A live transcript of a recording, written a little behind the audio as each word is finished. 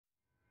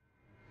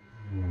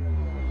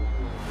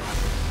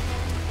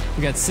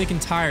We got sick and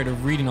tired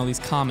of reading all these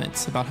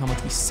comments about how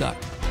much we suck.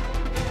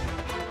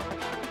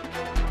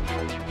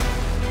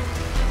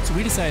 So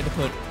we decided to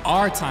put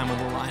our time on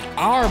the line,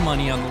 our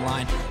money on the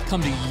line,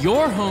 come to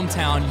your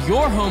hometown,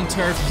 your home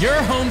turf, your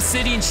home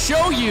city, and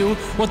show you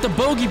what the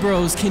Bogey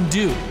Bros can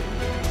do.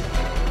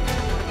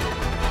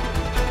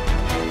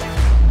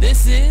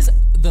 This is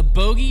the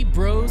Bogey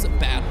Bros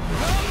Battle.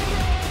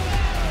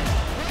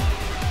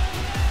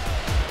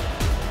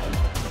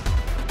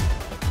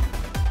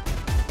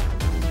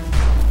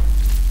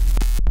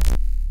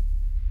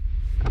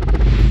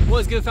 What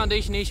is good,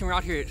 Foundation Nation? We're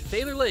out here at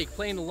Faylor Lake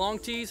playing the long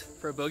tees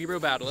for a Bogey Bro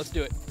Battle. Let's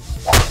do it.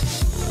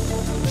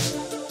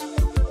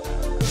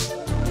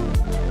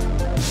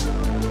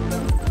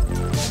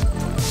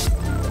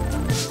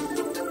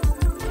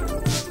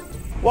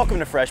 Welcome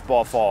to Fresh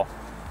Ball Fall.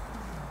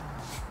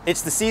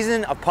 It's the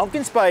season of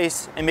pumpkin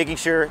spice and making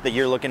sure that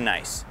you're looking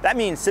nice. That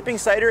means sipping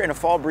cider in a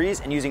fall breeze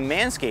and using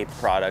Manscaped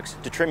products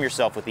to trim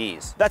yourself with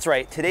ease. That's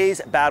right,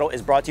 today's battle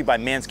is brought to you by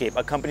Manscaped,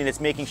 a company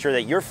that's making sure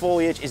that your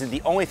foliage isn't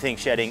the only thing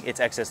shedding its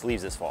excess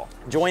leaves this fall.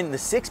 Join the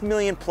 6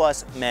 million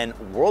plus men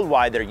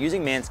worldwide that are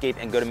using Manscaped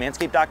and go to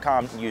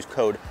manscaped.com and use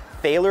code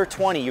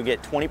Faylor20, you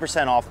get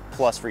 20% off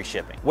plus free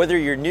shipping. Whether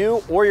you're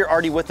new or you're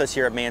already with us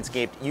here at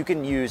Manscaped, you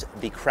can use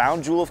the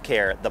crown jewel of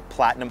care, the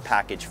Platinum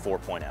Package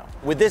 4.0.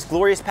 With this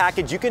glorious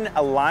package, you can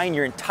align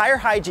your entire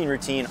hygiene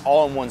routine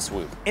all in one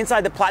swoop.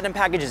 Inside the Platinum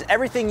Package is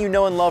everything you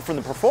know and love from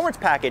the Performance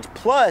Package,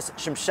 plus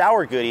some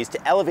shower goodies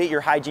to elevate your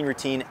hygiene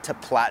routine to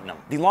platinum.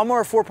 The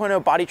Lawnmower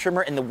 4.0 body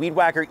trimmer and the Weed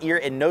Whacker ear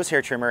and nose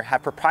hair trimmer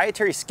have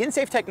proprietary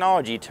skin-safe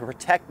technology to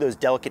protect those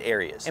delicate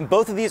areas. And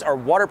both of these are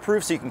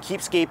waterproof, so you can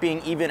keep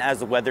scaping even as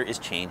the weather is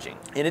changing.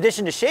 In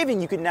addition to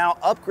shaving, you can now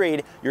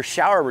upgrade your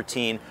shower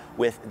routine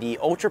with the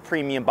Ultra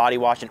Premium Body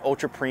Wash and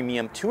Ultra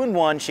Premium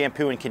 2-in-1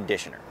 shampoo and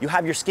conditioner. You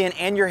have your skin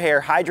and your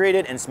hair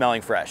hydrated and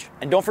smelling fresh.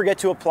 And don't forget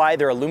to apply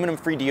their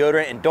aluminum-free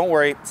deodorant, and don't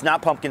worry, it's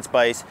not pumpkin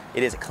spice,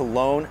 it is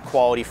cologne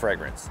quality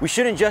fragrance. We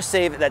shouldn't just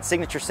save that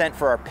signature scent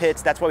for our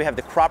pits, that's why we have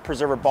the Crop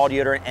Preserver Ball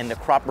Deodorant and the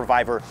Crop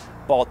Reviver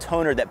Ball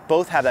Toner that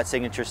both have that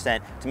signature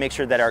scent to make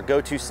sure that our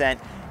go-to scent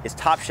is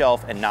top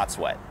shelf and not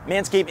sweat.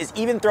 Manscaped is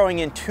even throwing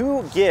in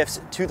 2 gifts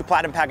to the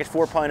Platinum Package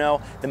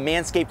 4.0, the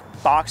Manscaped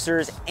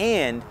Boxers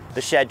and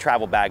the Shed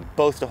Travel Bag,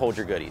 both to hold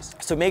your goodies.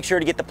 So make sure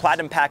to get the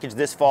Platinum Package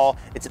this fall.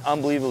 It's an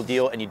unbelievable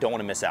deal and you don't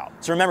want to miss out.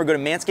 So remember, go to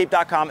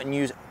manscaped.com and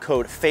use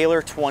code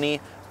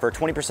Faylor20 for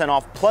 20%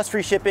 off plus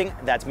free shipping.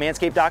 That's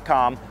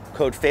manscaped.com,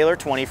 code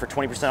Faylor20 for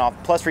 20% off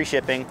plus free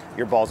shipping.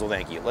 Your balls will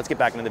thank you. Let's get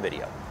back into the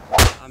video.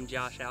 I'm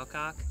Josh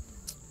Alcock.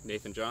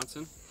 Nathan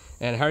Johnson.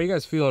 And how are you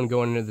guys feeling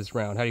going into this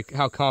round?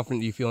 How confident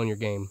do you feel in your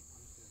game?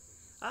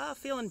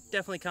 Feeling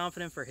definitely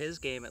confident for his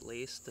game at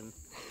least, and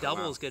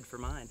double is good for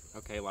mine.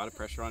 Okay, a lot of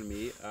pressure on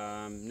me.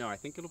 No, I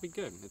think it'll be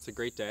good. It's a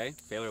great day.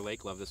 Faylor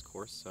Lake, love this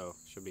course, so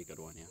should be a good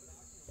one, yeah.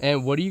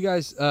 And what do you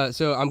guys,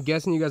 so I'm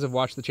guessing you guys have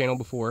watched the channel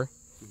before,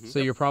 so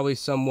you're probably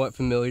somewhat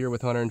familiar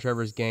with Hunter and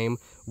Trevor's game.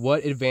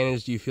 What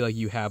advantage do you feel like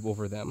you have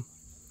over them?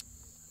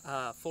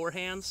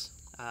 Forehands.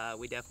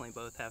 We definitely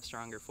both have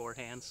stronger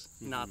forehands.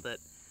 Not that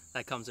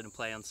that comes into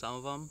play on some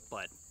of them,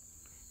 but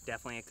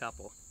definitely a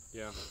couple.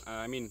 Yeah,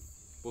 I mean,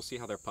 we'll see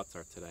how their putts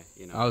are today.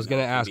 You know, I was going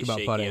to ask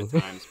about putting. At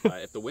times,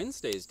 but if the wind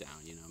stays down,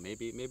 you know,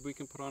 maybe we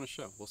can put on a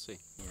show. We'll see.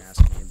 You're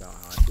asking me about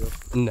how I feel?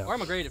 No. Or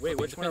I'm a great. Wait,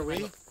 which one are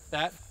we?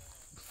 That.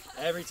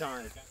 Every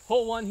time.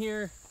 Hole 1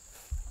 here,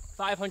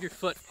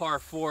 500-foot par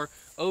 4.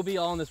 OB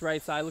all on this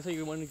right side. Looks like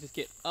you're wanting to just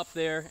get up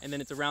there, and then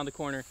it's around the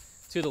corner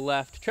to the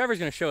left. Trevor's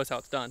going to show us how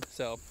it's done,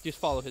 so just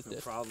follow his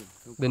disc. No problem.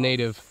 The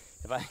native.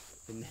 If I,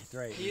 that's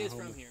right. He is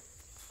from here.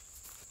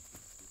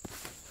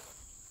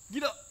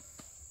 Get up.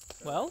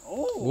 Well.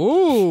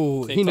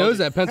 Ooh, he knows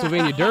that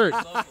Pennsylvania dirt.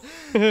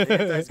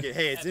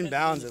 Hey, it's in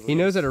bounds. He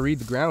knows how to read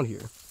the ground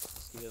here.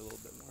 Give it a little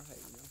bit more height,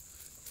 you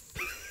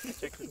know.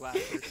 Check the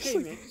glasses. Hey,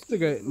 man. It's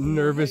like a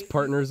nervous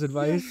partner's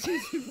advice.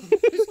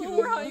 Just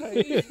more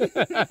height.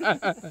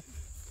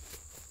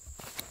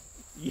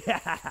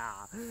 Yeah.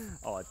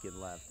 Oh, it's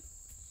getting left.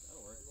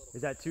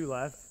 Is that 2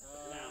 left?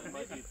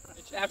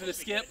 After the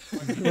skip.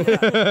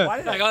 Why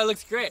did Like, oh, it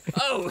looks great.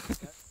 Oh.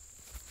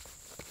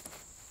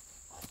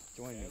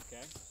 join me?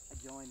 Okay. I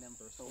joined them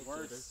for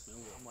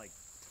I'm like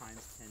 ×10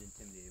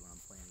 intimidated when I'm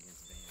playing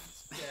against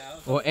bands. Yeah.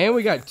 Well, and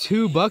we got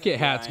 2 bucket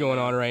hats going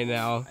on right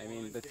now. I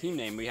mean, the team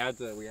name we had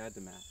to match.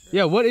 Right?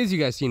 Yeah, what is you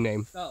guys' team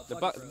name? Oh, The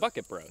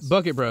Bucket Bros.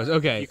 Bucket Bros.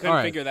 Okay, You couldn't all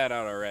right. figure that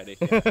out already.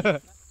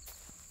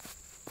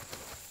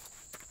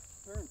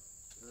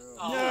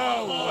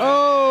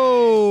 Oh!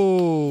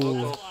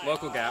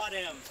 Local gap.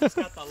 He's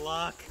got the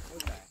luck.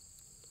 Okay.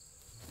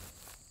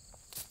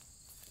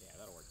 Yeah,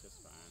 that'll work just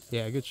fine.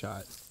 Yeah, good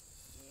shot.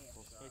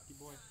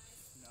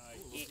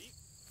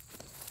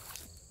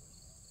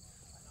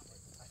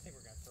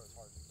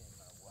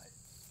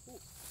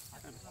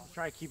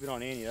 Try to keep it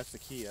on Annie. That's the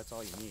key. That's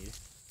all you need.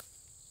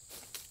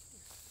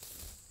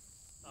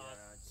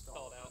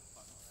 Stalled out.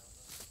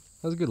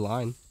 That was a good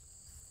line.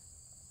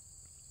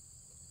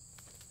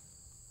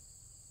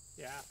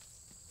 Yeah.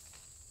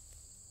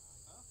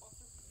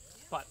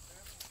 But.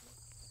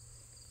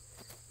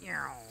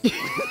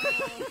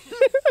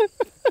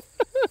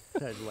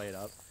 Just lay it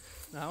up.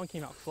 No, that one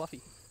came out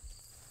fluffy.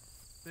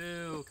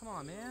 Boo, come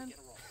on, man.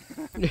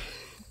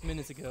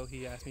 Minutes ago,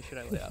 he asked me, should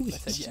I lay up? I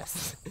said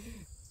yes.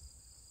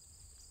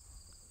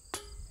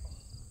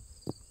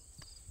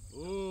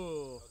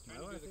 Ooh.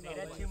 They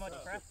had too much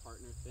prep.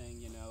 Partner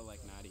thing, you know, like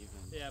not even.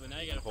 Yeah, but now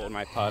you gotta hold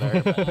my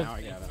putter. But now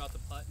I think gotta. about the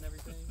putt and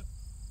everything.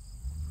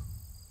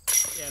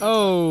 Yeah,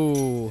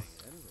 Oh.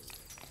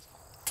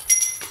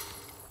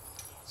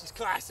 This is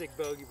classic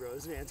Bogey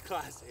Bros, man. It's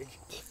classic.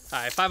 All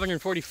right,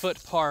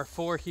 540-foot par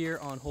 4 here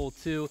on hole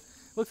 2.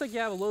 Looks like you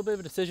have a little bit of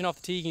a decision off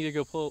the tee. You can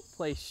either go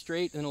play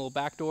straight and a little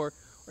backdoor,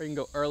 or you can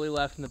go early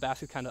left and the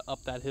basket kind of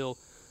up that hill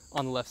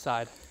on the left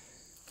side.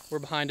 We're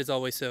behind as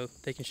always, so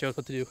they can show us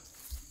what to do.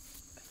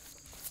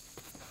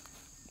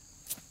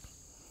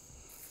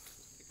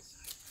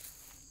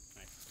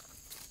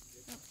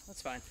 Oh,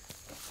 that's fine.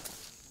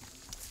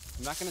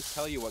 I'm not going to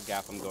tell you what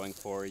gap I'm going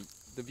for.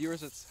 The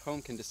viewers at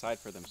home can decide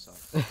for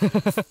themselves. Yep,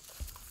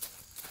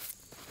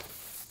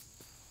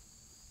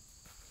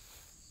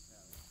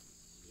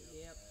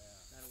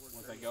 that'll work.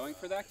 Was I going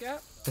for that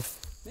gap?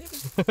 Maybe.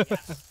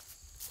 Yes.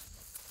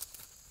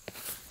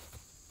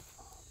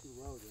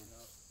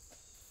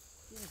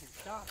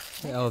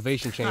 The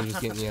elevation change is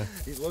getting you.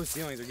 These low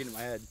ceilings are getting in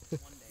my head. In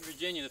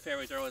Virginia, the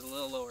fairways are always a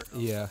little lower.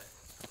 Yeah.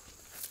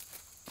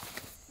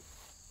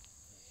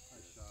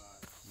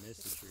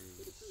 Missed the tree.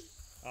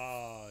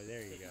 Oh,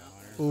 there you go,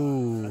 Hunter.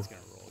 Ooh. That's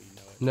gonna roll, you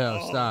know it. No,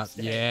 Oh, stop.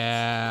 stay.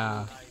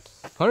 Yeah.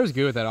 Hunter's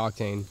good with that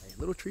octane. Hey,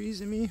 little trees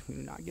and me, we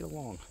do not get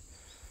along.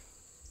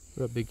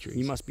 What about big trees?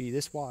 You must be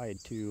this wide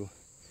to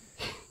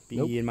be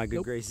Nope. in my good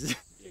Nope. graces.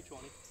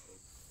 220.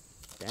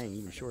 Dang,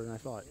 even shorter than I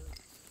thought.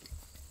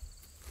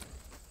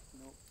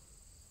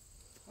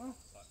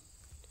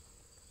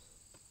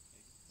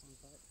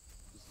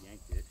 Just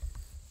yanked it.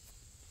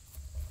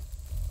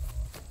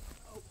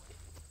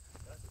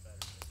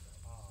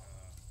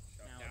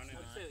 Now,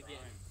 let's say it again.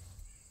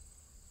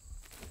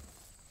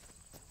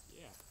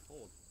 Yeah,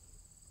 hold.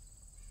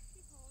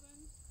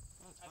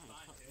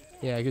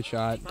 Yeah, good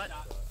shot.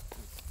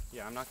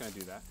 Yeah, I'm not going to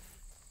do that.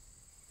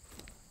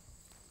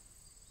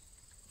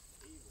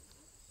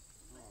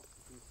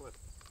 Flip.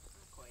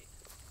 Quite.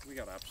 We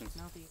got options.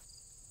 Not the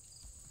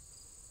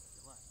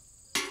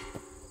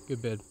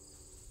Good bid.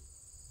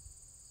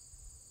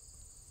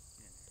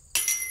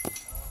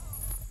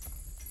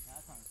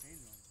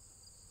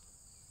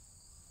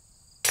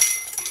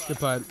 Good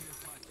putt.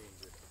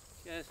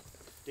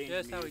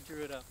 Just how we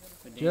drew it up.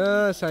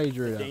 Just how you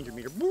drew it up. Danger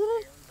meter.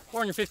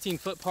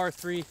 415-foot par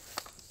 3,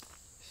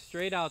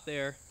 straight out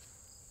there,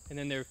 and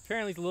then there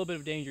apparently is a little bit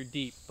of danger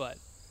deep, but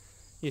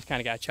you just kind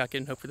of got to chuck it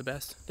and hope for the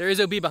best. There is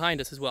OB behind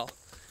us as well.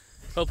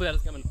 Hopefully that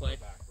doesn't come into play.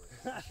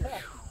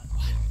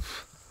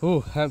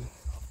 Ooh, that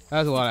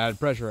was a lot of added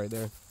pressure right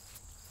there.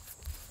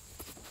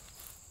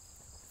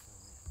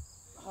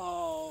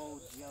 Oh,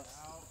 just.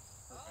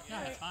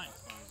 Yeah, it's fine.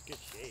 Good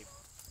shape.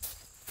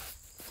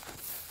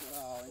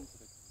 Oh, into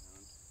the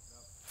ground.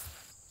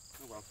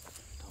 Oh well.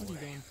 What are you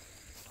doing?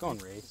 Going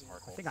race.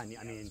 I think I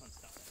mean,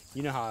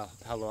 you know how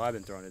low I've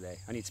been throwing today.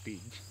 I need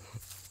speed.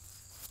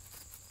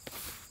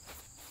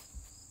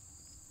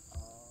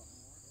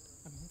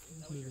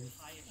 I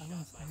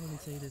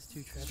wouldn't say this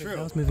too, Trevor.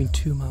 That was moving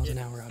 2 miles an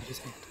hour out of his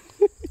hand.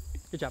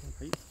 Good job.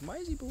 Why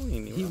is he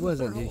bullying me? He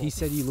wasn't, dude. He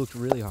said you looked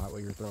really hot while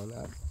you were throwing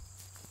that.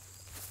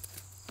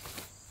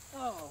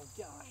 Oh,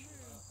 gosh.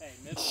 Hey,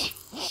 middle.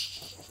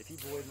 If he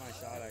bullied my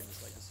shot, I'd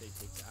just like to say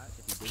take that.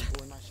 If he didn't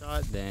bully my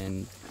shot,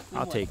 then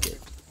I'll take it.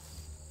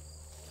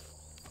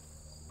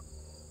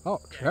 Oh,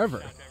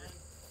 Trevor.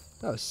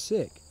 That was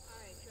sick.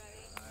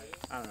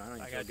 I don't know. I don't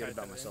even feel good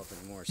about myself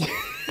anymore. So.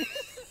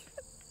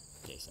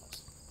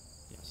 J-sauce.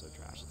 Yeah, so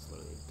trash. It's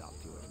literally top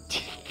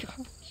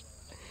 2.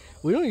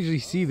 We don't usually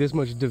see this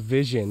much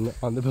division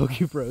on the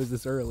Bogey Bros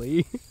this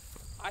early.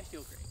 I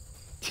feel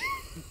great.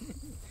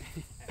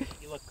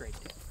 You look great.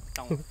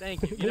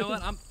 Thank you. You know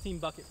what? I'm Team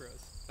Bucket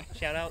Bros.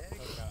 Shout out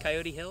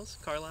Coyote Hills,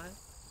 Carlisle.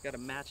 Got a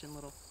matching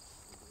little.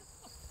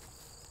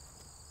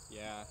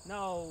 Yeah.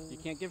 No. You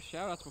can't give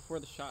shout outs before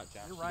the shot,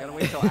 Josh. You're right. You gotta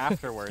wait till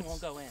afterwards. It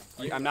won't go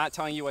in. I'm not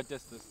telling you what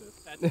disc this is.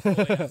 That's the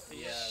way up.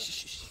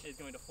 Is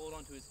going to hold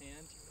onto his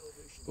hand.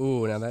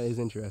 Ooh, now that is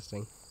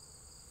interesting.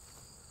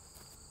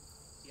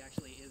 He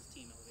actually is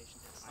Team Elevation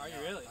Disc. Are you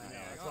really?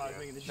 That's why I was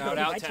making the Shout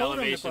joke. out I to told him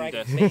Elevation brag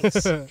Disc.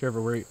 his face.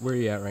 Trevor, where are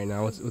you at right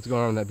now? What's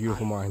going on in that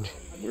beautiful mind?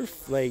 We're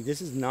like,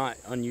 this is not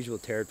unusual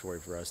territory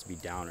for us to be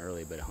down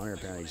early, but Hunter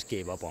apparently just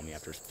gave up on me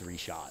after 3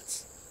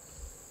 shots.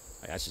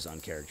 Like, that's just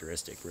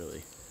uncharacteristic,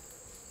 really.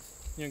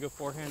 You gonna go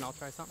forehand? I'll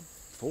try something.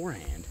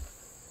 Forehand.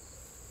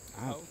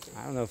 Okay.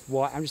 I don't know.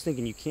 Well, I'm just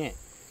thinking you can't.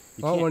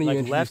 You Well, can't. why don't you Like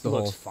introduce left the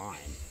looks hole?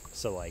 fine.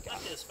 So like.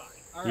 Left is fine.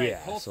 All right, Yeah,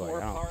 hole so 4,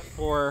 I don't- par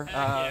 4,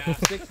 Yeah.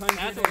 600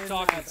 That's what we're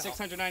talking about.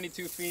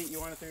 692 feet. You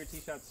want to throw your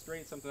tee shot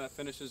straight, something that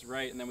finishes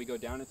right, and then we go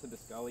down into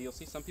this gully. You'll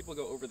see some people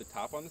go over the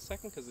top on the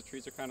second because the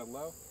trees are kind of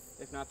low.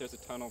 If not, there's a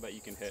tunnel that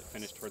you can hit,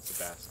 finish towards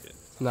the basket.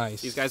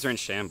 Nice. These guys are in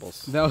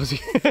shambles. That was.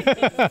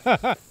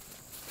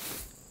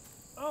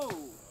 Oh.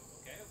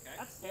 Okay.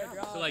 That's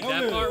terrible. So like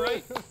that part,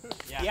 right?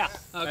 Yeah.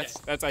 Okay.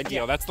 That's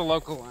ideal. That's the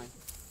local line.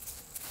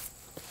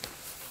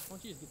 Why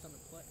don't you just get something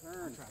to play?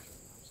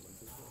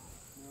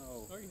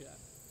 No. Or you got.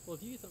 Well,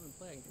 if you get something to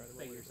play, I can try to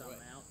figure something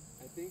out.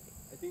 I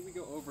think we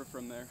go over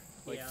from there.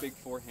 Like Yeah. big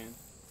forehand.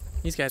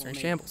 These guys are in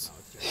shambles.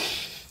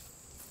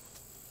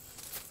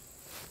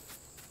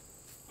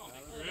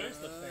 There's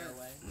the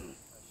fairway.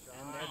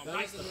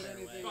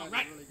 Going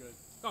right.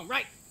 Going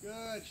right.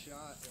 Good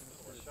shot.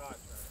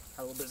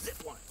 A little bit of zip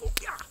on it. Oh,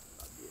 yeah.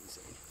 That'd be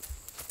insane.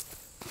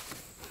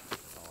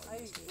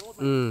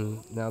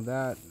 Now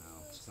that. No,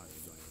 it's just not going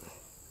to go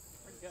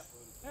anywhere.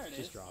 There it is.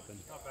 Just dropping.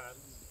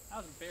 That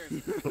was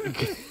embarrassing.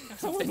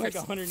 That was like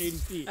 180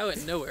 feet. I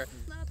went nowhere.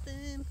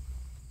 Nothing.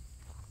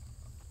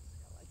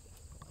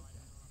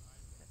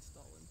 That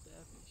stolen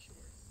definitely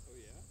short. Oh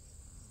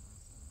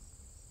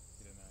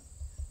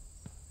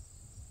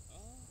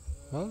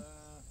yeah. Huh?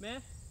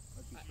 Man.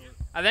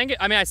 I think,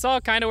 I saw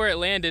kind of where it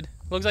landed.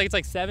 Looks like it's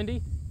like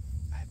 70.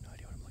 I have no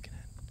idea what I'm looking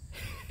at.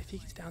 If he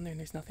gets down there and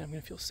there's nothing, I'm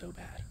going to feel so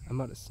bad. I'm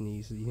about to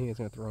sneeze. Do you think it's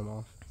gonna throw him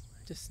off?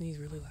 Just sneeze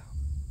really loud.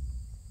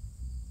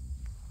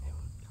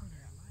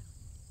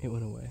 It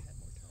went away.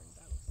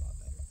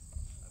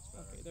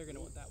 Okay, they're going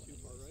to want that one.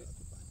 Right?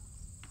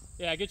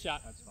 Yeah, good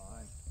shot. That's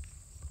fine.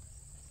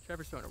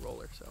 Trevor's throwing a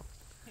roller, so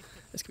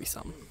this could be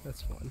something.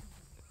 That's fun.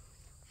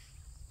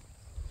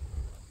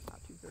 Not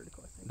too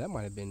vertical, I think. That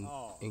might have been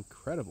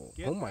incredible.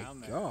 Oh my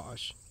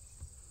gosh.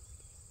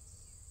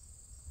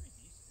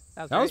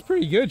 That was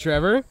pretty good,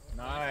 Trevor.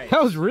 Nice.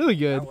 That was really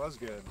good. That was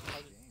good.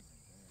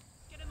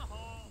 Get in the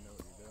hole. You know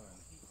what you're doing.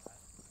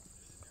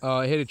 Oh,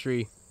 it hit a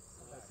tree.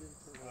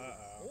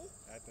 Uh-oh.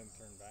 That didn't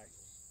turn back.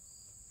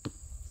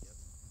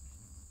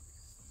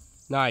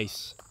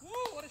 Nice.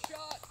 Whoa, what a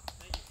shot.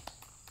 Thank you.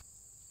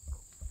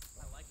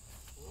 I like that.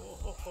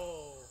 Whoa.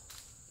 Close.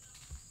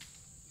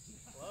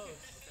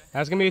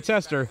 That's gonna be a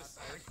tester.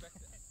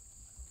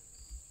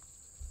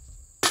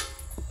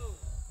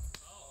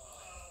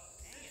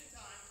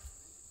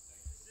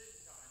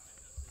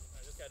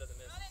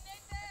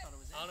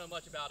 I don't know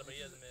much about it, but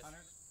he doesn't miss.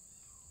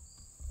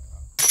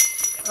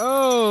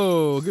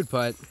 Oh, good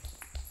putt.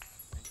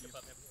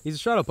 He's a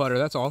shuttle putter,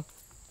 that's all.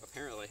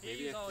 Apparently.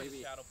 He's always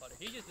a shadow putter.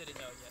 He just didn't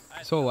know yet.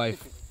 His whole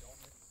life.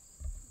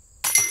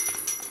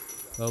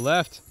 Low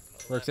left.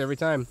 Works every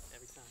time.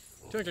 Every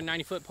time.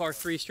 290-foot par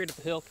 3 straight up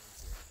the hill.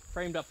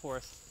 Framed up for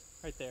us.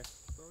 Right there.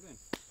 Throw it in.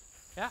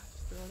 Yeah,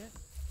 just throw it in.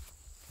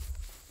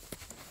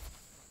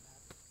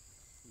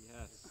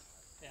 Yes.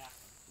 Yeah.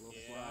 A little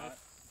slide.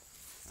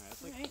 Alright,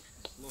 that's like a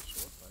little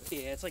short, right?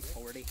 Yeah, it's like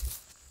 40.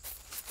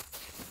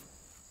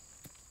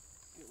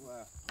 Get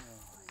left.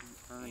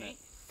 Earn it.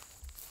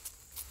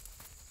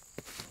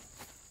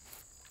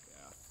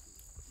 Yeah.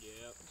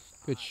 Yep.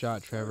 Good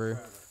shot, Trevor.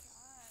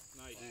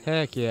 Nice.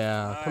 Heck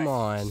yeah. Come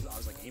on. I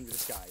was like, aim to the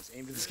skies.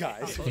 Aim to the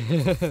skies. I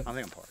think I'm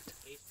parked.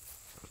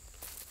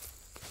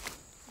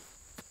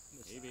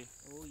 Maybe.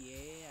 Oh,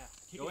 yeah.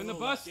 Go in the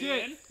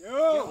busket.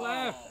 Get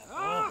left.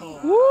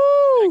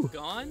 Woo!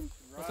 Gone?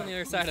 What's on the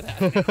other side of that?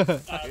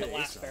 The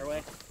last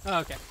fairway. Oh,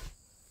 okay.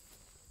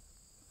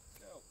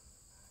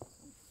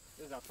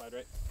 This is outside,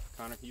 right?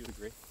 Connor, you would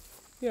agree?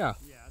 Yeah.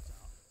 Yeah, that's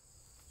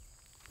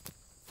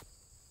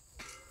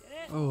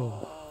out.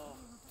 Oh.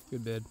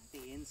 Good bid.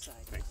 The inside.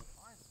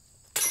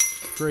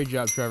 Great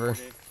job, Trevor.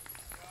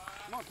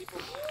 Come on, people.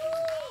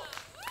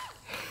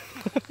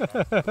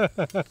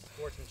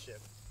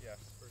 Sportsmanship. Yes,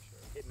 for sure.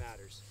 It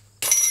matters.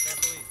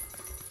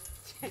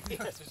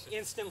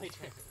 Instantly.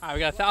 All right, we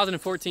got a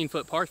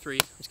 1,014-foot par 3.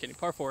 Just kidding,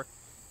 par 4.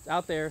 It's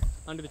out there,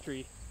 under the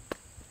tree.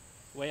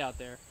 Way out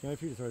there. You know,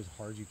 if you throw as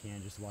hard as you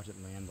can, just to watch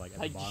it land like at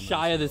Like the bottom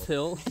shy of of this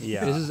hill.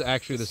 Yeah. This is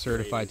actually the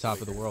certified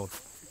top of the world.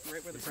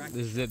 Right where the practice.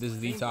 This is it. This is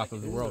the top of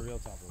the This is world. the real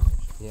top of the world.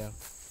 Yeah.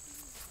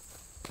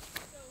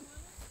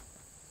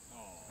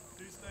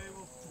 Too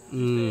stable.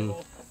 Mmm.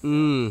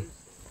 Mmm.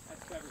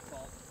 That's Trevor's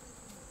fault.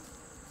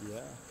 Yeah.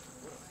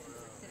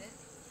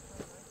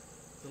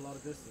 It's a lot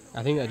of distance.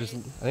 I think that just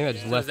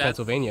left that-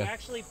 Pennsylvania.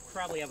 Actually,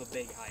 probably have a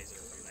big hyzer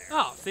from there.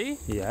 Oh, see?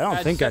 Yeah, I don't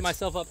I think set that's.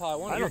 myself up how I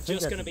wanted. I You're don't think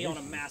just that's going to be an on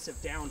a issue.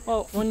 massive downhill.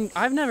 Well, when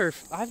I've never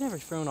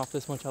thrown off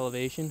this much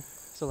elevation.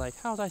 So like,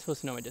 how was I supposed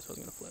to know my disc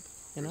wasn't gonna flip?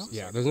 You know?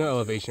 Yeah, there's no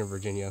elevation in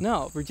Virginia.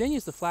 No,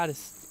 Virginia's the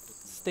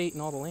flattest state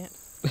in all the land.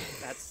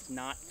 That's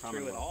not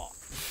true at all.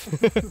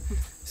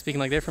 Speaking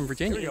like they're from The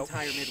Virginia.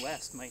 entire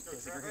Midwest might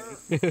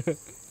disagree.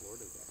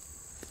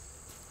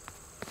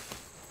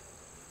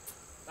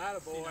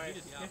 Attaboy.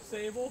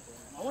 Sable.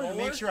 I wanted to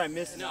make sure I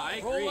missed No, I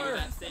agree with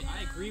that state.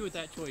 I agree with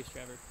that choice,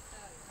 Trevor.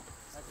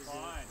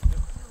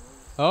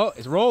 Oh,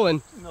 it's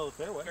rolling. No, the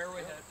fairway.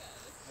 Fairway head.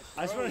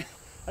 I just want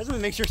to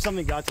make sure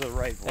something got to the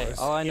right for Hey, us.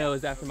 all I know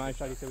is after my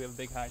shot, he said we have a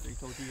big hyzer. He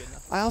told you good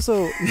enough. I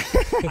also.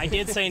 I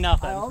did say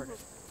nothing.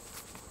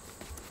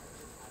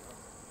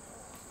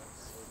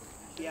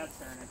 Yeah, it's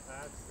turning.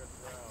 That's a good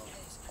throw.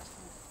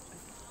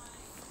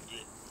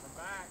 Come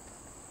back.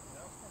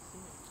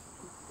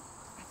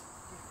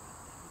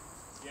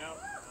 Yep.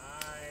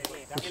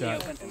 Nice. Good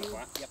shot. In the open.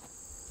 Yep.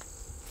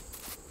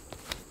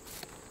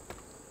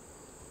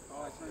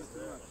 Oh, I turned too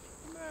much.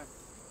 Come back.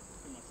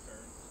 Too much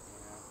turn.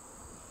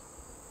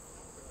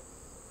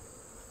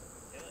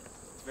 Yeah.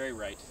 It's very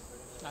right.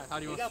 Alright, how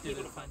do you want to do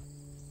this?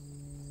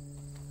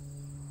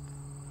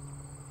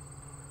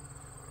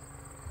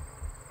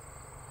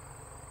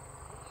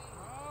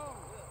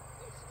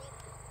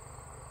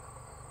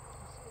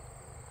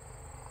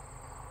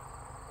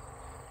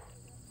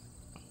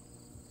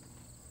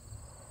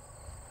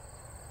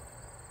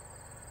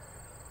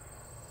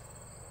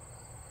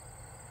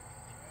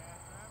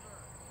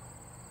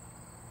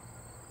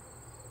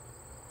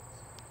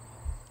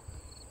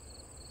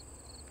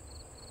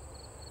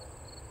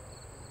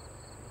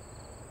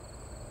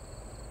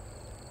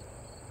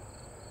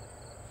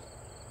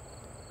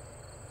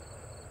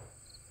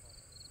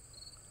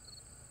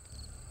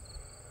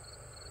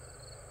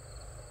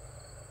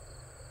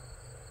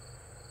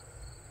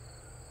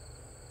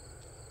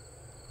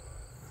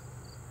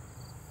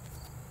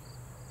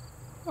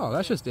 Oh,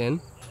 that's just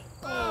in.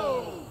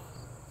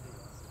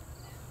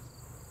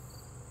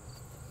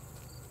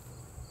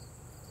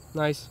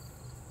 Nice.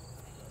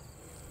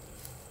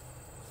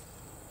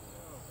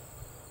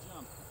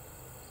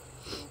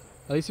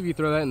 At least if you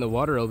throw that in the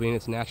water, it'll be in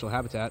its natural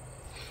habitat.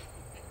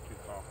 Good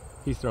call.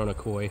 He's throwing a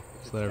koi,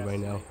 just let everybody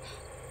know.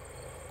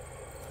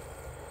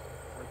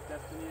 Our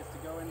destiny is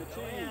to go in the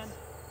chains.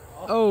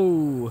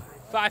 Oh!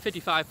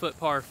 555 foot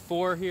par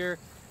 4 here.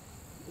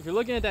 If you're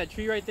looking at that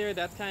tree right there,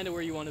 that's kind of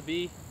where you want to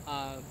be.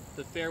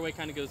 The fairway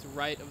kind of goes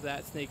right of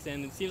that snake's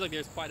end. It seems like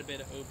there's quite a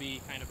bit of OB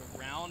kind of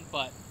around,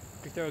 but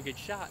if you throw a good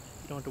shot,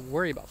 you don't have to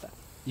worry about that.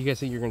 You guys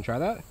think you're gonna try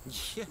that?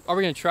 Yeah. Are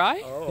we gonna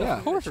try? Oh, Yeah.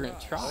 Of course we're gonna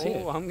try.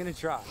 Oh, I'm gonna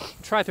try.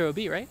 Try throw a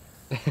B, right?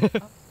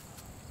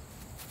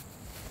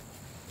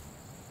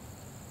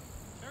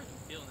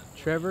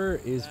 Trevor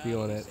is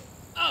feeling it.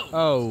 Oh!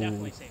 Oh!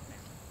 Definitely safe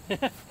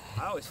now.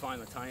 I always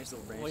find the tiniest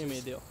little branches. What do you mean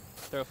to do?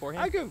 Throw a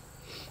forehand? I go.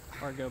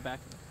 Or go back?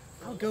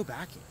 I'll go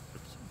back.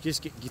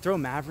 Just you throw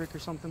Maverick or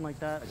something like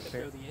that. Like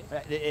Throw the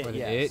it? Or the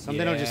yeah. it?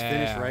 Something will just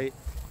finish Yeah. right.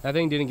 That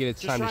thing didn't get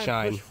its Just time to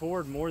try and shine. push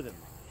forward more than.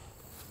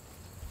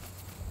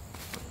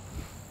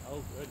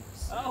 Oh,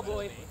 goodness. Oh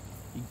boy.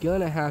 You're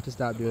gonna have to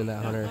stop doing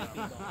that, Hunter.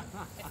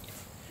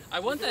 I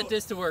want that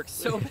disc to work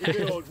so bad.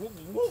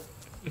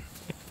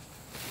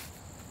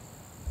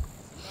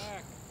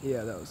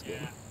 Yeah, that was good. Is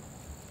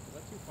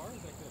that too far? Or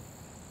is that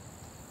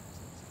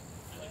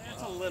good?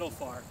 That's a little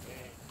far.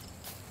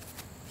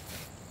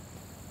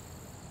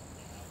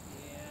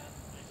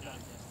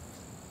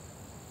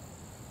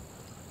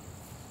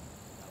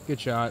 Good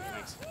shot.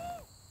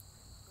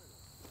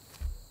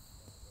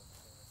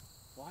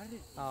 Why did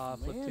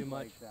Flip too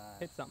much.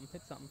 Hit something,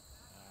 hit something.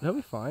 That'll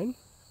be fine.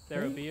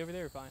 There a B over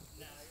there, fine.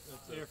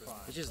 You're fine.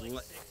 It just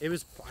it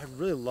was. I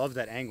really loved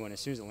that angle, and as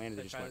soon as it landed,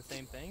 it just Try went. the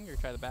same thing or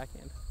try the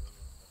backhand?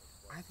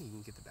 I think you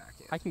can get the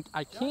backhand.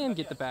 I can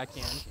get the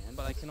backhand,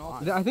 but I can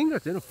also. I think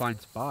that's in a fine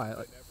spot.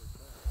 Like,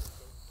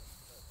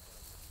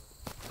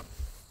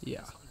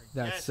 yeah,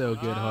 that's so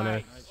good,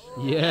 Hunter.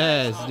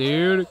 Yes,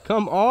 dude.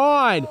 Come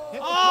on.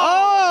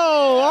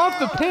 Oh, off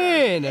the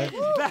pin.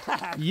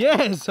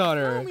 Yes,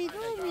 Hunter.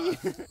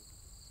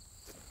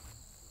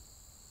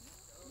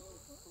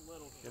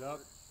 Get up.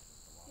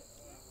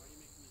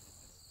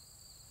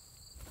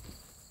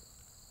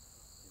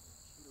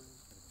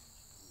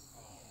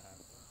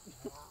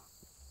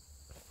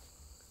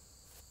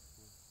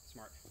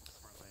 Smart.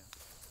 Smart layup.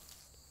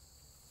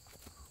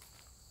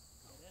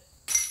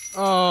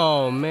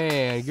 Oh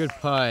man, good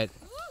putt.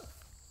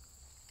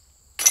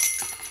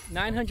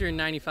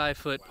 995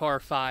 foot par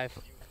 5.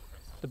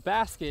 The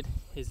basket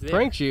is there.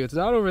 Pranked you. It's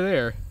not over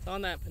there. It's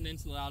on that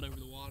peninsula out over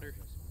the water.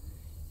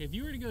 If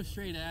you were to go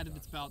straight at it,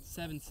 it's about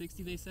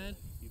 760, they said.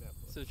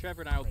 So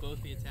Trevor and I will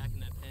both be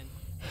attacking that pin.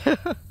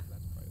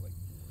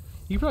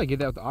 You can probably get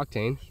that with the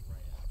octane.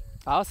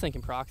 I was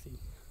thinking proxy.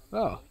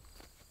 Oh.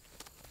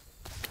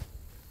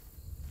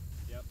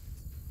 Yep.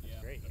 Yeah.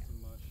 Great. That's a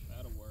mush.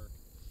 That'll work.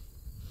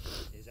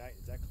 Is that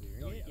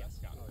clearing Oh it? yeah. That's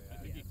got it. I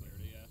think he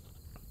cleared it. Yeah.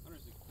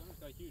 Hunter's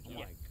got a huge. Oh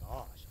my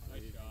gosh.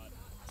 Nice shot.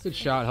 Good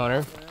shot,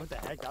 Hunter. What the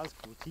heck? That was a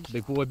cool tee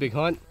Big boy, big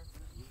hunt.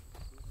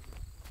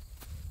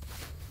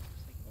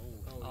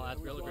 Oh, that's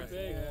real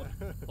aggressive.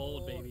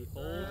 Hold, baby.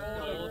 Hold,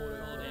 hold,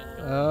 hold. And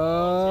go.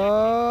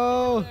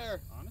 Oh.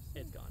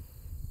 It's gone.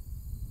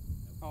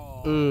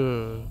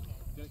 Mm.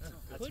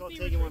 That's called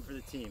taking one for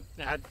the team.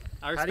 Nah, How'd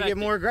I you respect get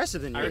more it.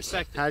 aggressive than you? I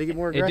respect it. How'd you get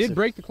more It aggressive? did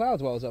break the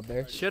clouds while I was up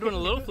there. Should have went a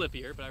little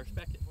flippier, but I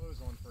respect it. Close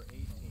one for 18,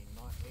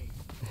 not 8.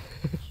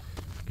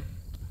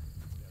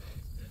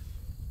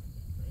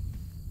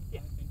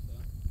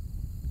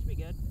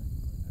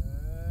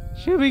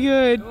 Should be good. Should be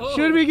good. Oh,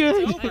 Should be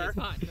good. It's over. It's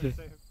fine.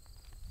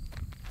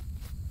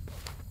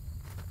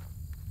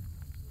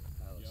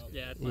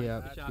 Yeah, it's fine.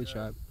 Yeah, Good shot. good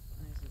shot.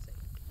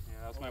 Yeah,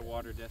 that was my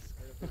water disc.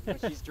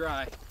 She's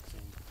dry.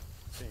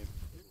 Same.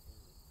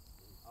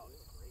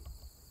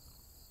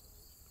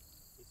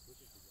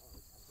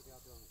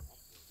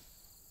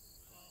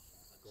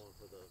 Going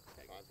for the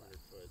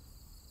 500-foot.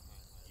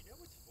 You know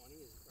what's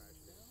funny is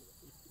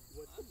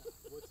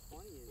what's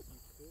funny is you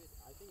could.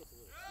 I think it's a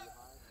little too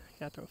high.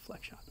 Gotta throw a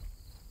flex shot.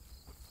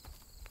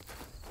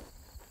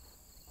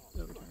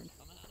 Overturned.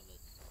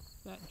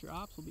 that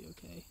drops, we'll be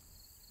okay.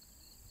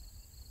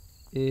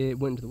 It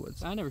went into the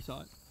woods. I never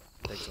saw it.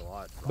 Thanks a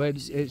lot. But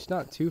it's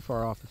not too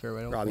far off the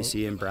fairway. I don't Robbie think.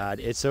 C and Brad.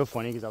 It's so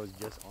funny because I was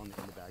just on the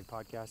In the Bag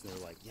podcast and they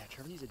were like, yeah,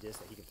 Trevor needs a disc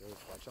that he can throw his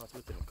flag shots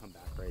with and it'll come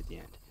back right at the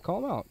end.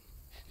 Call them out.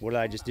 What did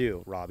I just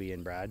do, Robbie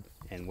and Brad?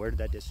 And where did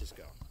that disc just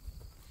go?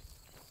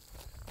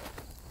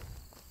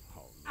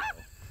 Oh,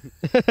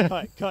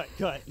 no. cut.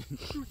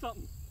 Do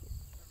something.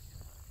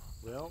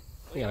 Well,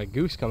 We got a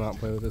goose come out and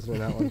play with us in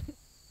that one.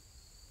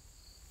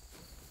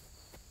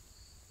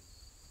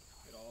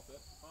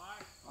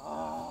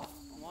 Oh,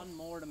 one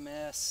more to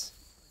miss.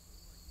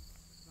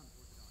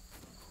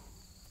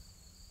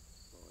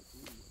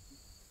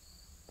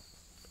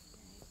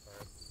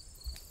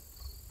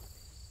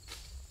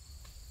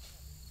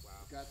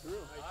 Got through.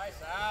 Nice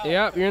out.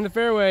 Yep, you're in the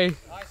fairway.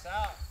 Nice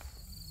out.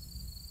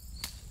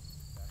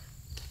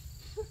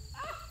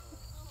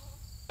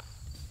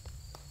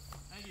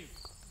 Thank you.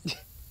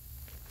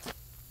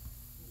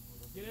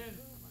 Get in.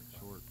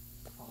 Short.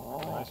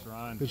 Nice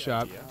run. Good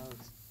shot. No, it's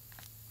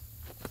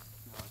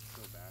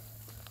so bad.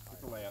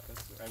 It's a layup.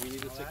 We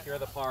need to secure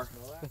the par.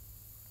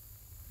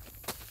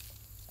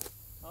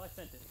 Oh, I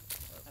sent it.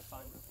 That's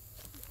fine.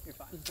 You're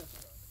fine.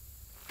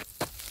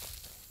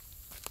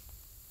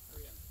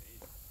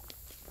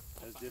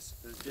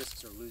 those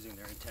discs are losing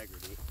their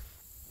integrity.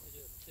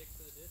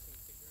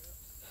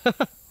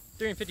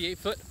 358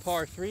 foot,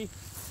 par 3.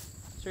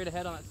 Straight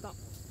ahead on that stump.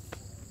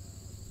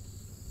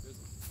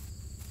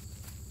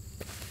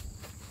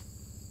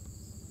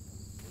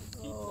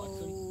 Keep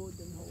flexing. Oh, it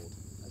didn't hold.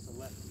 That's the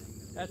left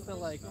thing. That's the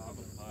like.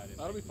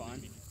 That'll be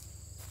fine.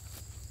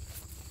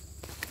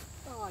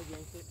 Oh, I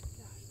yanked it.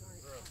 Gosh, darn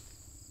it.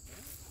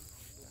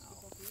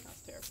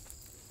 That's terrible.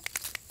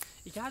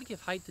 You gotta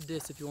give height to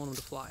disc if you want them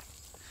to fly.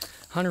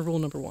 Hunter rule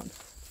number 1.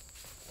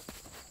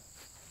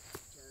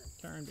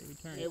 Turn, baby,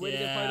 turn. Hey, way to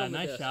get height on the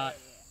nice disc. shot.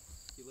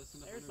 You listen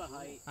to There's the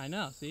height. I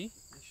know. See,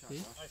 Nice shot, See?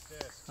 boss. Nice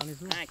disc.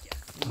 Hunter's rule. Thank you.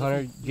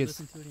 Hunter You gets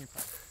listen to it in your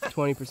car.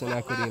 20%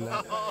 equity in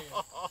that. The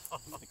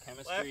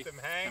chemistry, Left him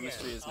hanging.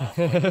 chemistry is not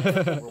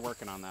fun. We're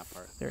working on that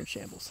part. They're in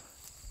shambles.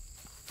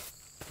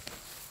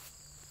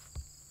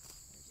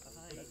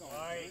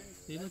 Right.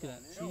 See, look at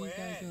that. See these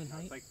guys doing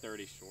height? It's like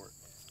 30 short.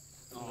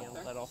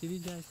 Little. See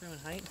these guys throwing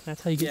height?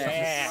 That's how you get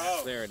something.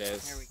 Yeah. There it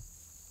is. There we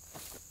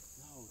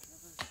No,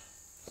 Trevor.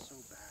 So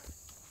bad.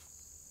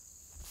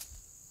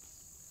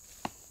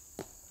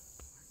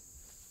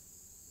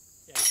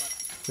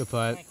 Good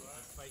putt.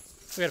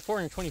 We got a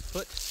 420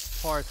 foot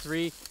par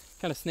 3.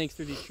 Kind of snakes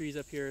through these trees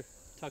up here,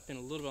 tucked in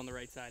a little bit on the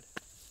right side.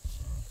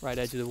 Right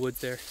edge of the woods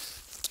there.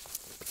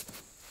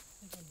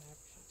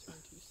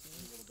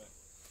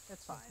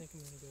 That's fine. I think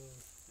I'm gonna go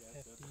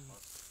FD.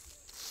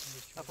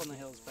 Up on the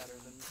hill's better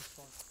than this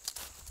far.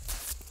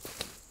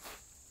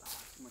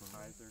 Too much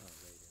hyzer.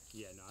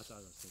 Yeah, no, I thought I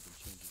was thinking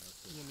changing up.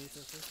 You want me to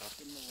throw first?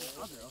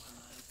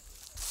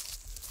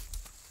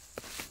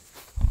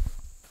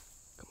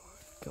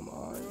 Come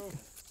on.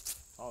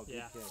 Oh, good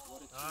Yeah. kick.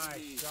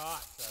 Nice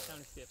shot.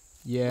 Counter skip.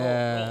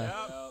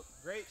 Yeah. Yep.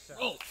 Great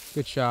shot.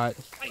 Good shot.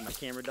 My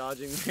camera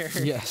dodging there.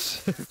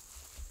 Yes. Oh,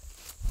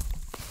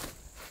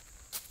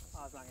 it's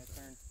not gonna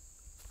turn.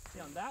 See,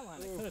 on that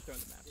line, I could have thrown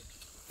the map.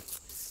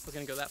 We're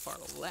gonna go that far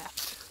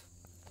left.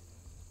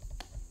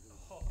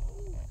 How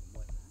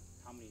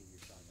many of your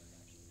shots are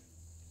actually?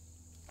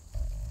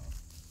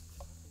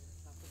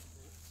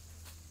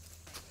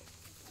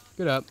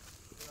 Good up.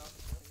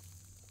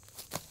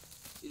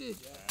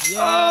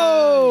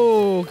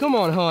 Oh, come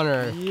on,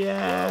 Hunter.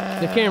 Yeah.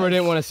 The camera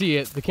didn't want to see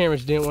it. The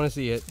cameras didn't want to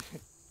see it.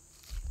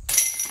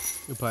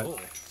 Good putt.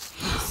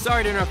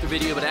 Sorry to interrupt the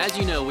video, but as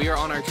you know, we are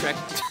on our trek.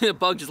 The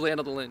bug just landed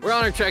on the lens. We're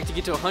on our trek to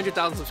get to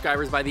 100,000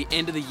 subscribers by the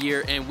end of the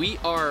year, and we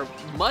are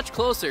much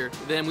closer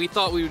than we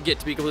thought we would get,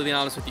 to be completely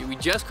honest with you. We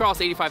just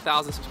crossed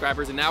 85,000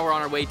 subscribers, and now we're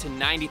on our way to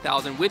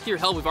 90,000. With your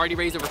help, we've already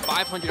raised over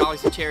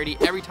 $500 to charity.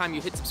 Every time you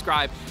hit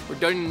subscribe, we're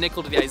donating a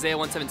nickel to the Isaiah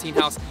 117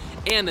 house,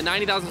 and the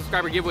 90,000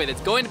 subscriber giveaway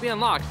that's going to be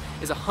unlocked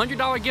is a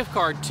 $100 gift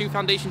card to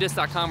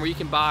foundationdisc.com where you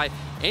can buy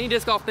any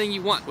disc golf thing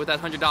you want with that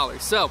 $100.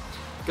 So,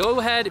 go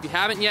ahead, if you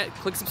haven't yet,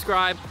 click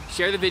subscribe,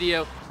 share the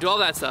video, do all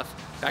that stuff.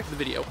 Back to the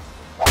video.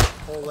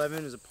 Hole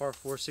 11 is a par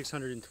 4,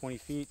 620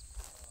 feet.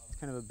 It's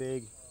kind of a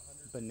big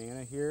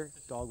banana here.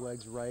 Dog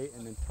legs right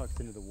and then tucked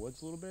into the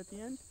woods a little bit at the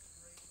end.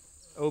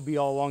 OB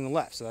all along the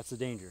left, so that's the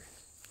danger.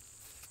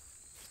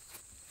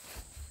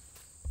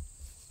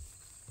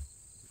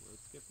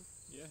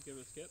 Yeah, give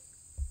it a skip.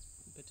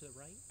 A bit to the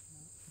right.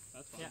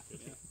 That's fine. Yeah.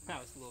 Yeah.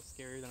 That was a little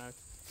scarier than I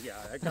Yeah,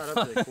 I got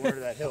up to the corner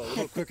of that hill a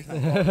little quicker than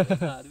I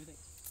thought. do we think?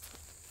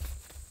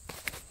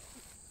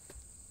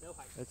 No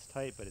height. It's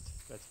tight, but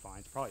that's fine.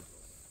 It's probably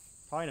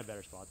in a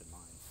better spot than mine.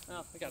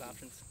 Oh, we got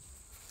options.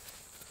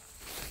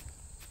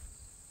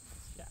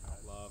 Yeah.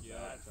 Love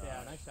that.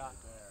 Yeah, nice shot.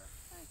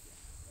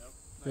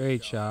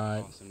 Great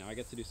shot. Awesome. Now I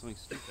get to do something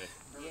stupid.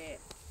 Yeah.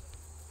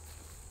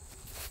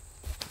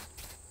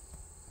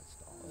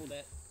 Hold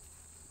it.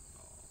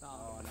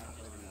 Oh, no.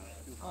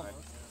 Almost.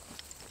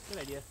 Good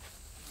idea.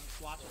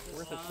 Watch it this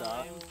Worth a time.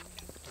 shot.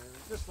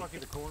 Just lucky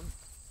the corn.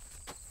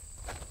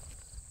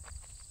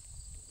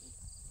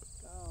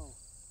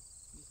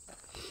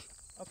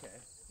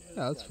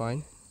 Yeah, that's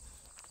fine.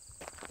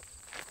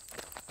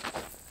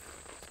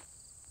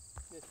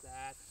 Missed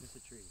that. Miss a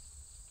tree.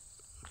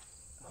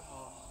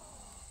 Oh.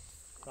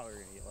 Thought we were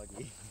gonna get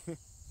lucky.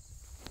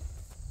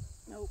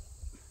 Nope.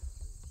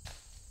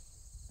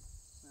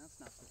 That's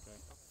not okay.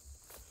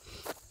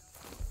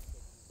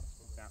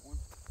 That one?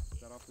 Is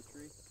that off the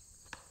tree?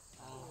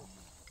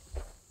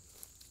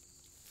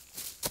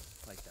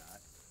 Like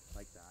that.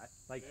 Like that.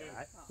 Like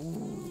that.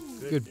 Ooh.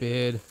 Good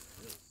bid.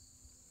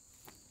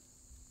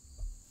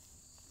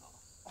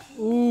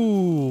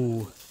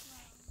 Ooh.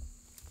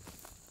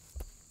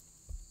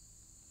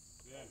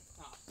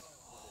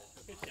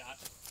 Good shot.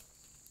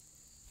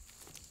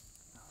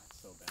 Oh,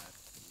 that's so bad.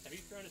 Have you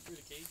thrown it through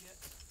the cage yet?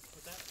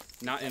 With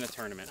that? Not in a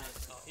tournament.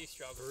 Oh, he's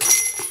struggling. He's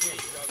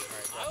struggling.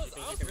 I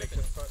was ripping.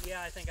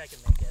 Yeah, I think I can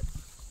make it.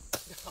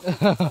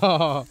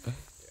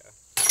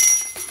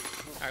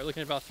 All right,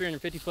 looking at about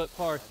 350-foot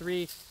par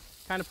 3.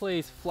 Kind of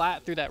plays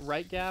flat through that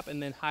right gap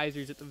and then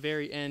hyzers at the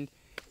very end.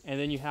 And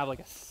then you have like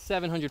a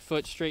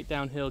 700-foot straight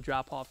downhill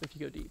drop off if you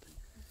go deep.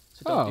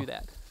 So don't do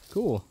that.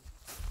 Cool.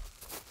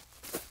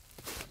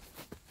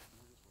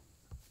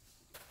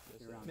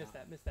 Missed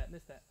that, missed that,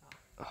 missed that.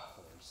 Oh.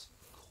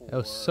 That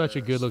was such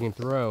a good looking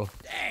throw.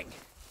 Dang.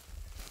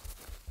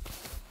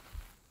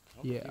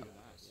 Yeah.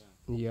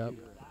 Yep.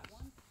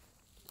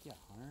 Yeah,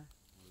 Hunter.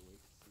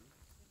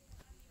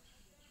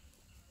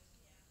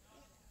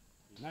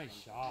 Nice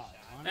shot,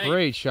 Hunter. Hey.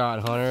 Great shot,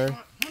 Hunter.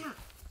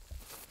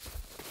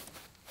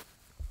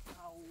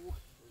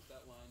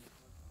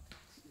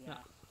 Yeah.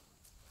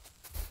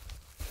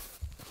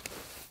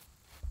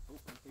 Oh,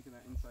 I'm taking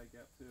that inside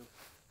gap too.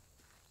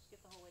 Just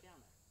get the whole way down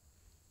there.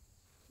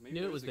 Maybe Knew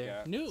it there's was a there.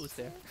 gap. Knew it was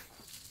there.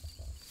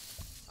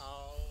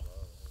 Oh.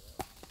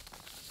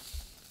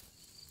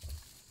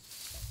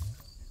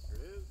 There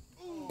it is.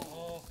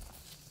 Oh.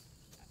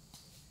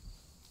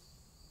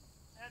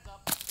 Heads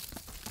up.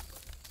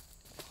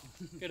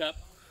 Good up.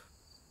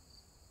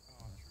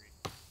 Oh, tree.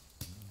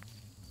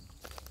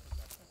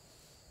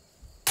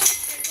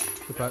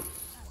 Good putt.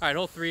 All right,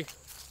 hole 3.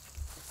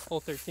 Hole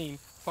 13.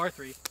 Par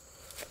 3.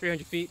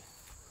 300 feet.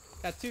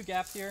 Got 2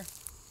 gaps here.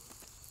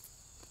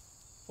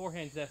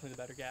 Forehand's definitely the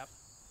better gap.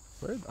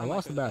 Where? I might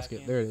lost go the to basket.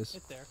 backhand. There it is.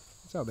 It's there.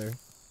 It's out there.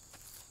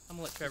 I'm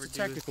gonna let Trevor It's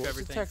do a his technical, Trevor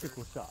it's a thing.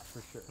 technical shot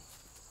for sure.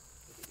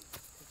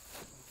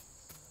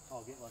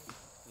 Oh, get lucky.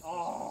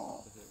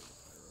 Oh.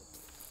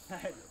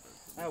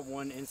 I had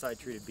one inside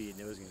tree to beat,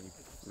 and it was gonna be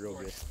real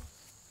good.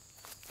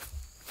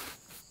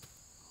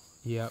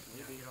 Yep.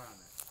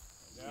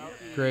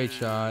 Great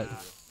shot.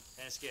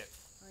 And a skip.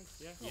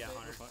 Yeah,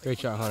 Hunter. Great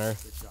shot, Hunter.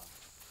 Good shot.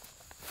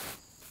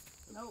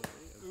 Nope.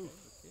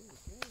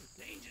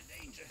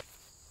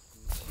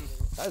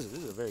 This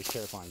is a very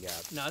terrifying gap.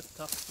 No, it's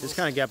tough. This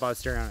kind of gap I would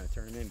stare around at a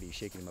tournament and be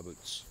shaking in my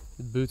boots.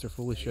 The boots are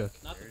fully shook.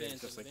 Not the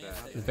Vans. just the like Vans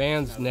that. stay. The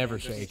Vans never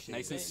shake.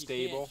 Nice and You can't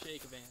stable.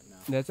 shake a Van.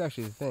 That's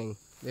actually the thing.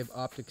 They have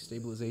optic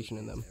stabilization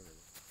in them.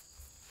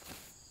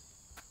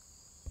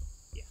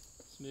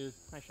 Smooth.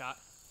 Nice shot.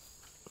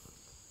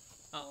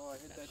 Oh, I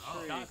hit that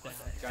tree. Shot down.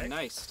 Got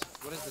nice.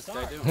 What is this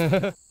guy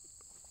doing?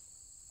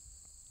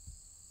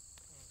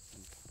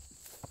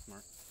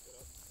 Smart.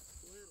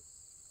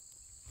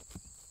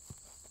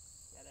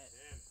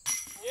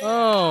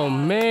 Oh,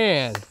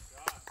 man.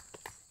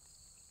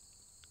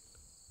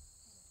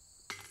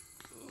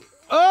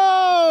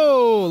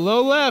 Oh,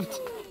 low left.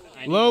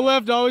 Low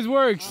left always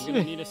works. I'm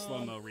gonna need a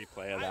slow-mo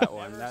replay of that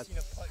one. That's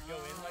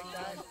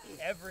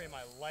Ever in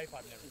my life,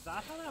 I've never. Is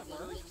that how that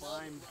works?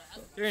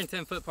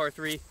 310-foot par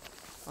 3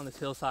 on this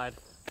hillside,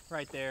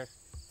 right there.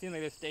 Seems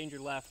like there's danger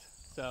left,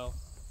 so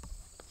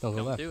Don't go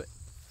don't left. do it.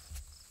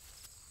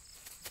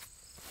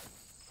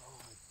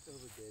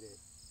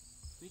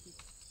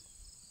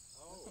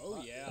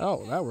 oh yeah.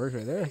 Oh, that works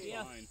right there.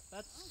 Yeah, Fine.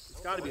 that's.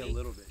 It's got to be a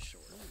little bit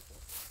short.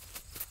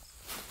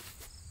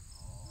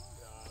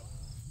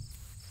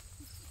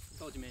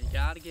 Told you, man. You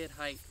gotta get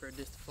height for a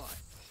disc to fly.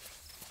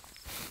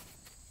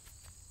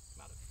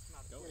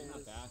 Go in the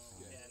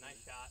basket. Yeah, nice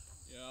shot.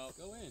 Yeah,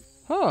 go in.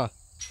 Huh.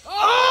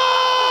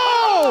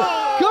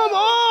 Oh! Come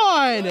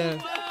on!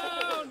 Did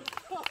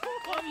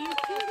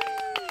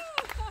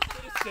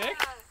it stick?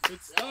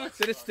 It stuck.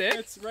 Did it stick?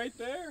 It's right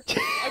there.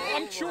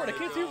 I'm short. I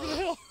can't see over the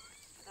hill.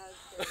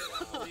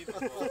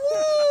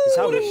 It's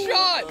how What a we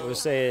shot! we've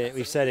said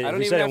it. I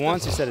We've don't said even it have to-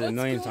 once. We've said it a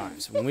million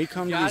times. When we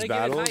come to Gotta these get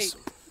it battles, height.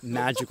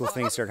 magical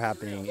things start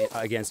happening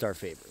against our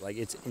favor. Like,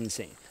 it's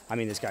insane. I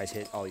mean, this guy's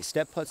hit all these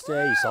step putts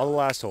today. You saw the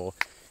last hole.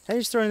 And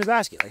he's throwing in the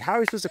basket. Like, how are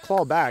we supposed to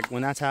claw back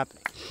when that's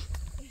happening?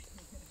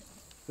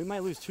 We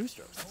might lose 2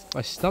 strokes.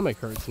 My stomach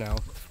hurts now.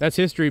 That's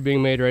history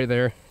being made right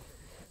there.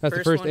 That's the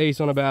First first one. ace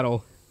on a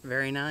battle.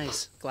 Very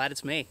nice. Glad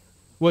it's me.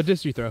 What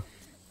disc did you throw?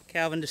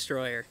 Calvin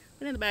Destroyer.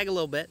 Went in the bag a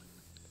little bit.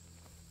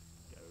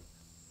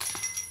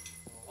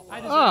 I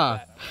deserve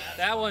Ah.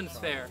 that one's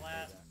fair.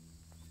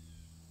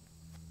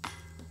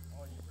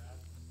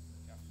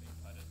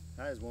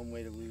 That is one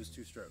way to lose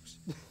 2 strokes.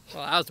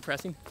 Well, that was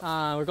depressing.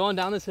 We're going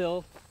down this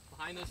hill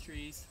behind those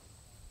trees.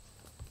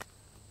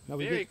 No,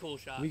 Very cool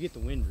shot. We get the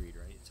wind read,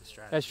 right? It's a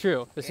strategy. That's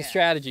true. It's a Yeah.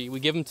 strategy. We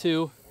give them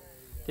 2,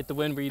 Get the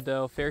wind read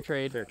though. Fair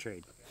trade. Fair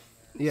trade.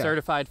 Yeah.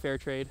 Certified fair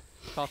trade.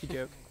 Coffee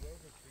joke.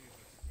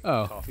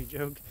 Oh. Coffee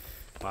joke.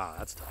 Wow,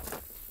 that's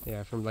tough.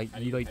 Yeah, from like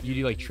you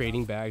do like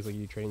trading bags, like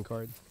you do trading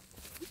cards.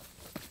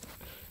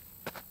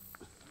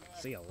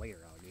 See you later,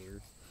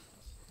 alligator.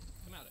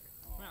 Come out of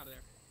there. Come out of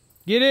there.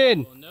 Get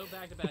in. Well, no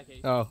back-to-back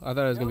aces. Oh, I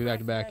thought it was gonna be back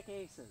to back.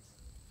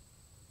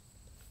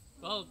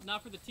 Well,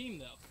 not for the team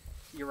though.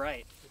 You're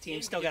right. The team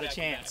Team still can got a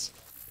get back to chance.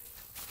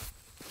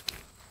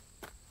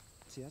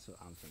 See, that's what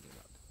I'm thinking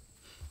about.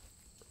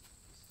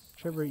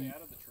 Trevor, Stay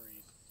out of the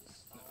trees.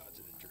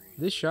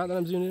 this shot that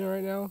I'm zooming in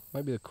right now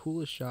might be the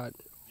coolest shot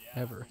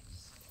ever.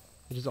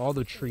 It's just all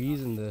the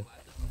trees and the.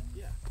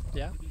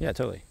 Yeah. Yeah,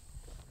 totally.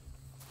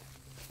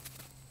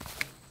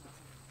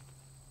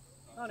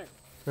 Hunter.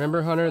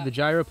 Remember, Hunter, the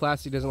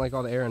gyroplastic doesn't like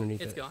all the air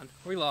underneath It's it. gone.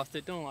 We lost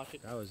it. Don't watch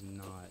it. That was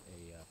not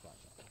a flat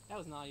shot. That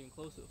was not even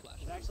close to a flash.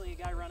 There's actually a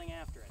guy running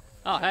after it.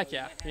 Oh heck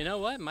yeah! You know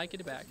what? Might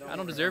get it back. I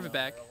don't deserve it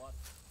back.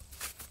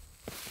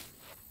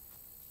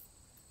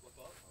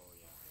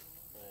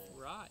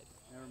 Ride.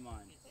 Never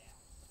mind.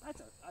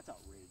 That's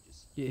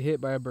outrageous. Get hit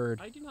by a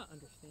bird. I do not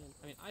understand.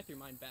 I mean, I threw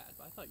mine bad,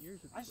 but I thought yours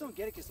would. I just don't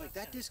get it because like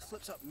that disc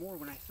flips up more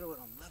when I throw it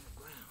on level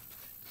ground.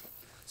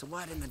 So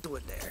why didn't I do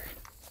it there?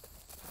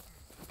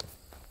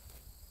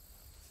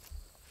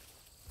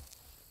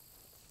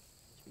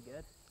 be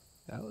good.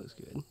 That looks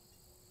good.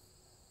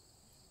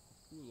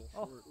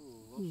 Oh,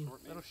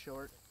 Little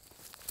short.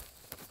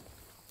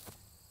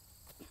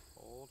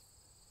 Hold.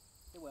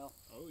 It will.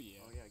 Oh yeah.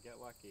 Oh yeah, get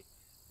lucky.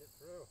 Get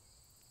through.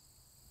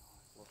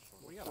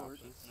 We got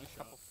options. Nice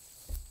couple.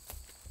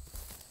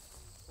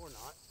 Or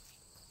not.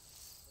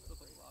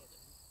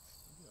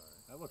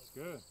 That looks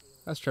good.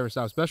 That's Trevor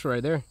Stop special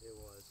right there. It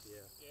was,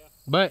 yeah.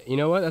 But you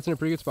know what? That's in a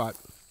pretty good spot.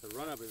 The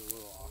run up is a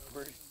little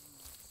awkward.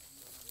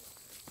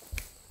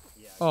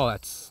 Oh,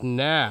 that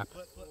snap.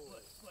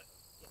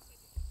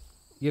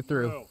 Get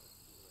through.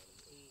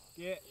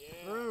 Get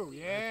through,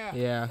 yeah.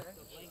 Yeah.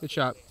 Good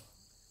shot.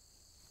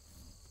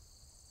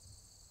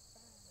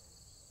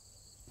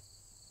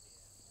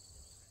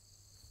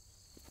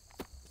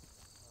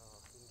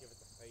 Didn't give it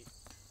the fight.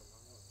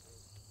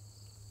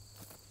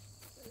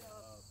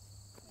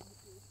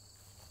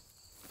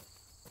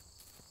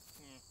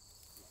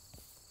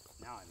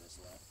 Now I miss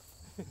left.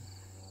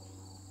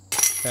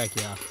 Heck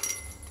yeah.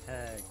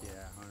 Heck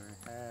yeah, Hunter.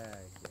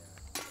 Heck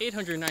yeah.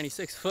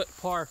 896 foot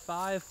par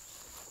 5,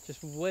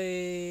 just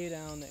way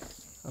down there.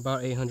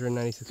 About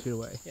 896 feet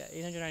away. Yeah,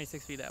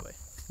 896 feet that way.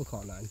 We'll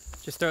call it 9.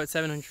 Just throw it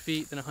 700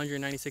 feet, then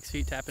 196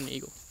 feet, tap an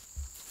eagle.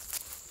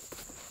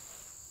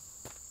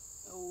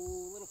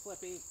 Oh, little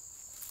flippy.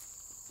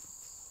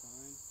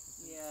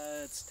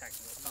 Yeah, it's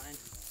technically fine.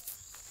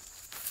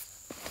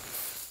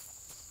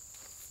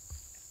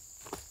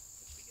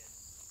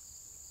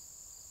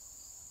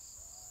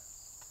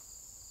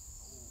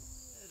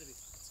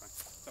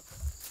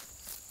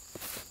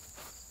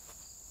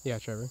 Yeah,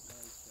 Trevor.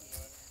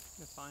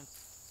 That's fine.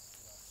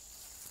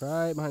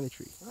 Right behind the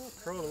tree.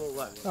 Throw it a little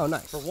left. Oh,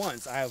 nice. For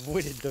once, I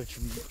avoided the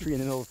tree in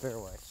the middle of the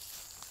fairway.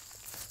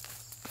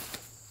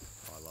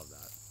 Oh, I love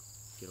that.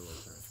 Get a little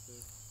turn.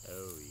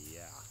 Oh,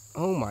 yeah.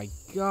 Oh my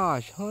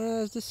gosh, Hunter,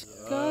 that's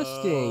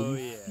disgusting. Oh,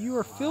 yeah. You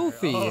are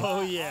filthy.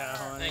 Oh, yeah,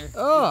 Hunter.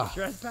 Ugh.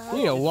 Trespass? You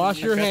need to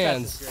wash your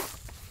hands.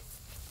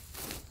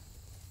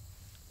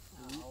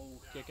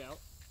 Kick out.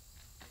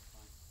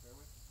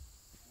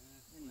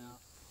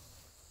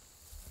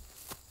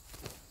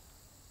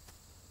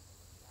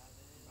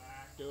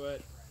 Do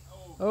it.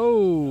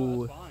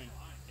 Oh. Fine.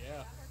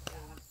 Yeah.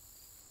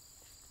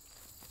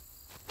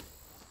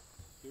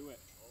 Do it.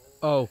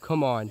 Oh,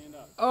 come on. Stand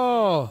up.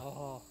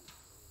 Oh.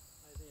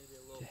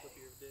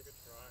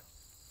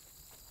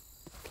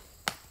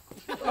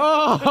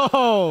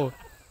 Oh.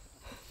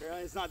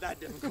 Apparently it's not that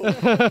difficult.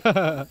 Get my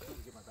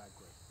bag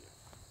quick.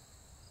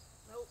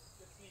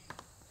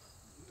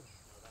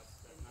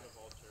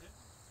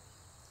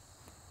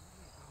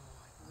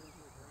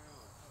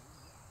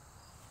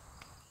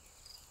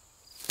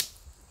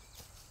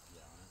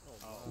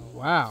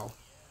 Wow.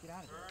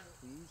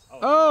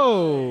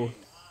 Oh.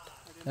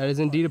 That is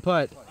indeed a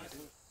putt.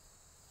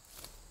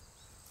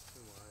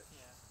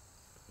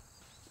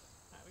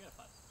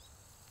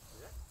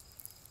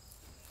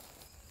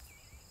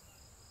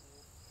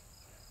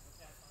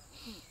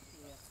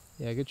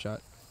 Yeah, good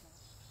shot.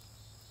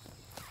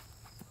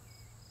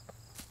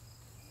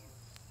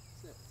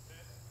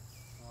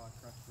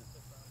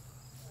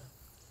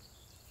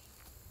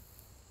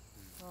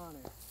 Hunter,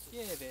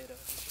 give it a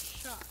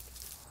shot.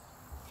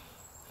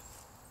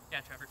 Yeah,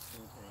 Trevor.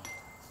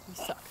 You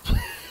suck.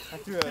 I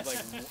threw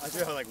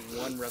out like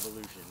one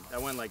revolution.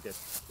 That went like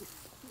this.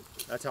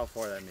 That's how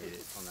far that made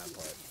it on that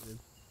putt.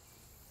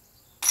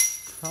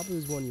 Probably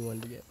was one you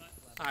wanted to get.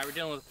 All right, we're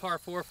dealing with a par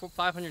 4,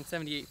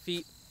 578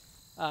 feet.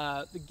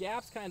 The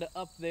gap's kind of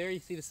up there. You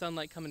see the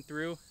sunlight coming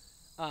through,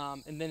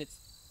 and then it's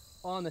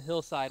on the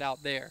hillside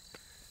out there.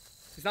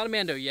 It's not a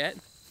Mando yet.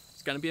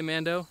 It's gonna be a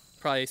Mando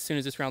probably as soon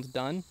as this round's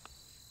done,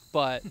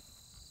 but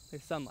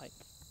there's sunlight.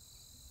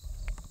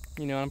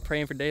 You know, I'm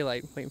praying for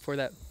daylight, waiting for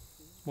that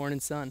morning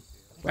sun.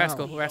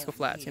 Rascal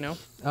Flats, you know?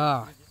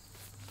 Ah.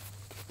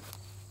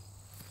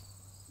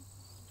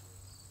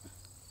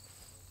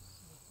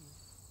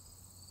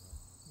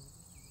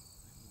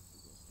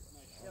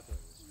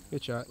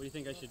 Good shot. What do you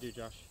think I should do,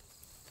 Josh?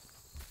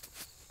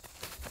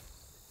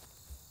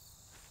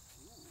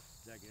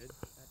 Is that good?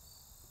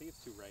 I think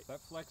it's too right. That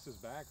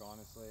flexes back,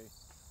 honestly.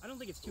 I don't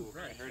think it's too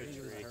right. I heard think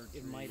it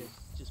it might have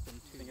just been I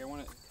too. think I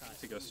want it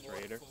to go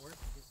straighter.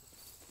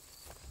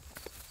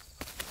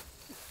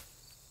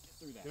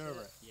 Through that. Get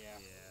over it. Yeah.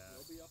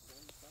 Yeah.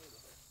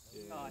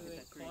 Oh, I think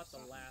that caught the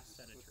last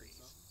set of trees.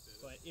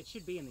 But it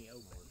should be in the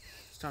open.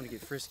 It's time to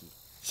get frisky.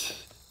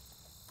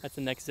 That's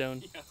the next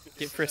zone.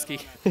 Get frisky.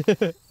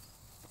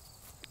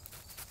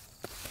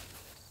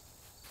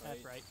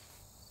 That's right.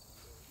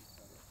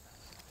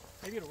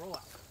 Maybe it'll roll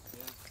out.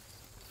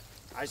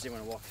 I just didn't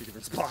want to walk through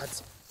different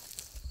spots.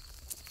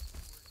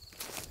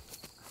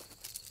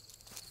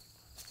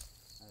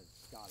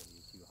 That's gotta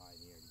be too high in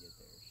the air to get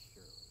there,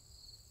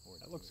 surely.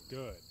 That looks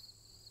good.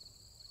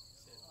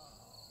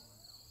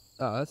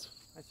 Oh, that's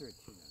I threw it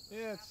too now.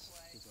 Yeah,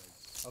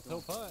 it's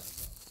uphill putt.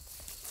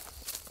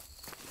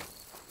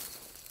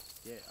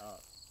 Get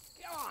up.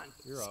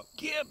 You're up.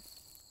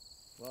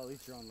 Well, at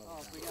least you're on level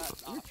Oh, ground. we got.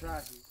 You're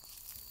trashy.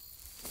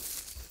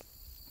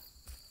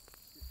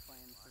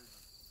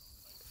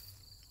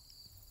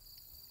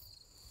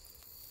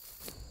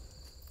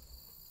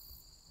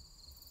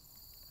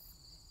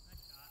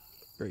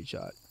 great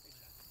shot.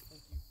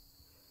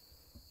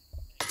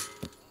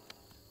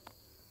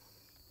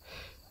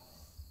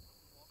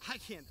 I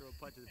can't throw a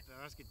putt to the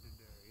basket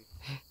today.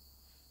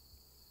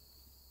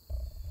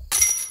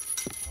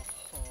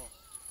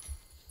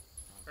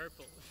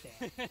 Purple.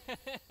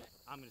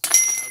 I'm gonna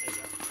say it.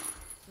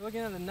 We're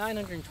looking at the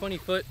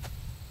 920-foot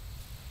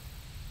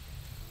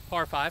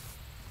par 5.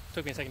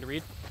 Took me a second to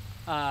read.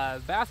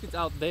 Basket's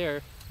out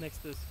there next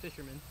to this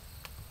fisherman.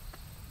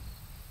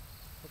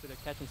 Hopefully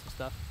they're catching some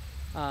stuff.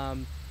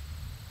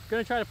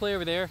 Gonna try to play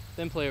over there,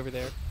 then play over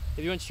there.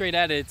 If you went straight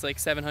at it, it's like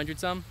 700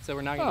 some, so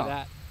we're not gonna do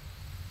that.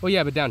 Well,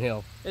 yeah, but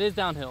downhill. It is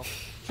downhill.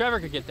 Trevor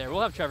could get there.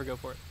 We'll have Trevor go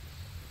for it.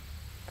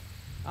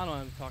 I don't know why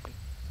I'm talking.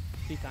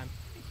 Tea time.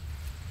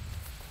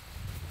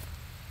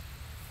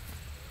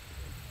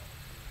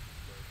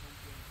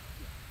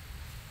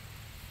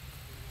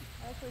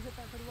 I actually hit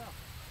that pretty well.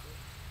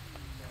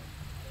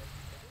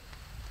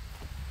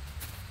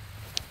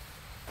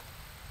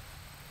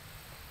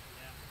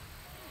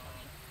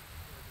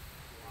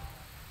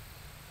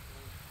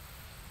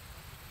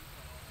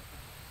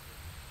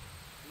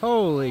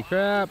 Holy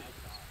crap.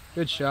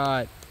 Good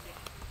shot.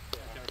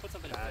 Put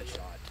something in Bad place.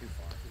 shot,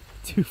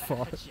 too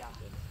far. Too far.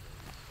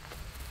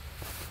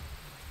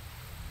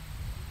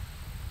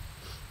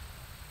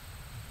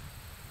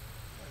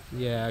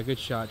 Yeah, good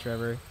shot,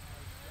 Trevor.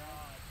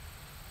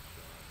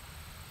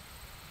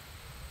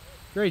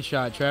 Great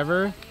shot,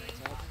 Trevor.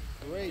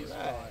 Great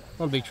shot.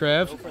 Come on, Big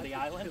Trev. For the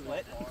island,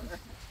 lit.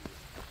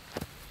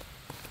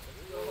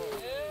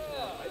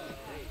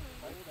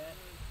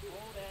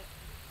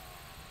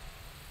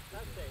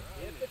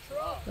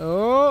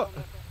 Oh.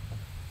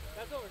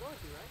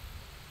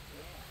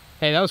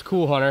 Hey, that was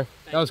cool, Hunter.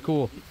 That was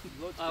cool.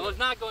 I was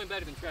not going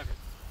better than Trevor.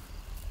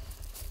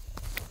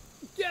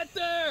 Get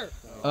there!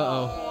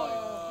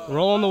 Uh-oh.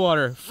 Roll in the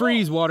water.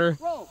 Freeze water.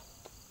 Roll!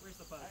 Where's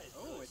the putt?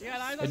 You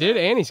got eyes on I did,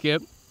 and he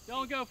skipped.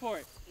 Don't go for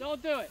it.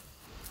 Don't do it.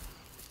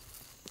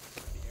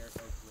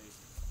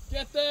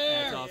 Get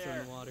there! That's also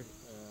in the water.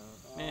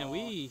 Man,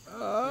 we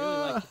really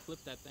like to flip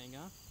that thing,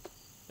 huh?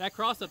 That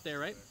cross up there,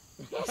 right?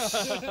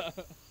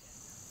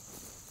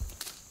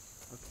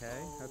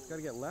 Okay, that's got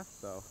to get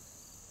left though.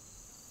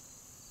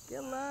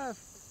 Get left.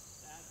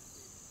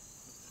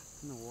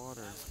 In the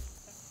water.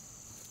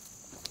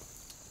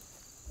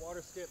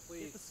 Water skip,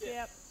 please. Get the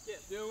skip.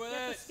 Do Get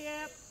the it.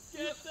 skip.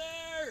 Get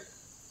there!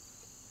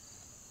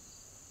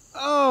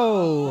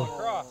 Oh.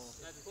 Cross.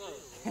 That's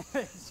close.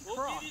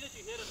 We'll give you that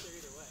you hit up there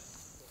either way.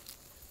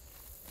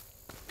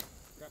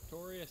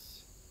 Raptorius.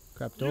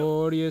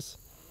 Craptorius.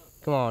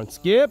 Come on,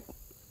 skip.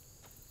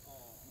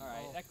 All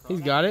right, that cross.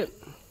 He's got it.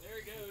 There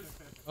it goes.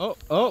 Oh,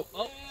 oh,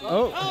 Oh.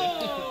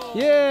 oh.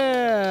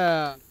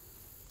 Yeah.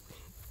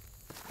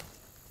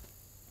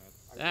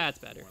 That's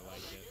better.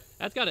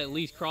 That's got to at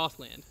least cross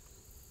land.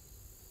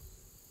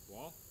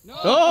 Wall? No.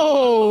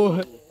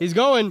 Oh. He's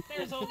going.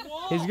 There's a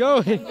wall. He's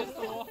going. Missed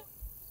the wall.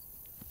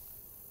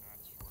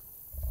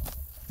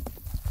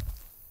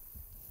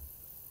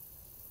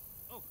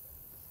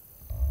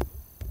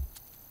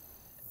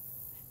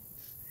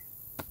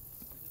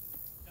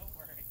 Don't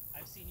worry.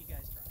 I've seen you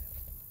guys try it.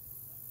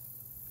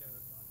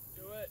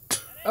 Do it.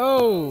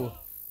 Oh.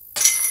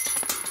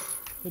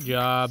 Good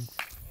job.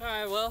 All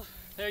right, well,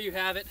 there you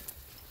have it.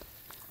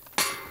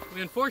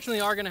 We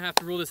unfortunately are going to have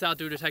to rule this out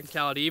due to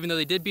technicality, even though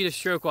they did beat us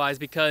stroke-wise,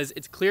 because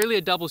it's clearly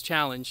a doubles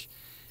challenge,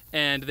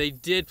 and they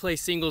did play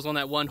singles on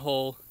that one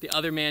hole. The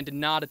other man did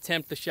not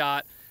attempt the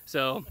shot,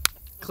 so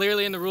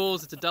clearly in the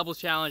rules, it's a doubles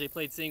challenge. They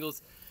played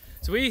singles.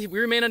 So we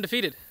remain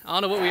undefeated. I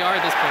don't know what we are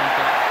at this point,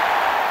 but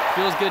it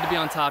feels good to be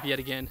on top yet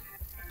again.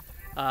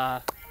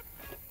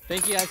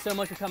 Thank you guys so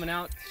much for coming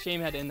out.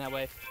 Shame it had to end that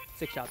way.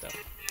 Sick shot though.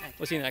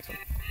 We'll see you in the next one.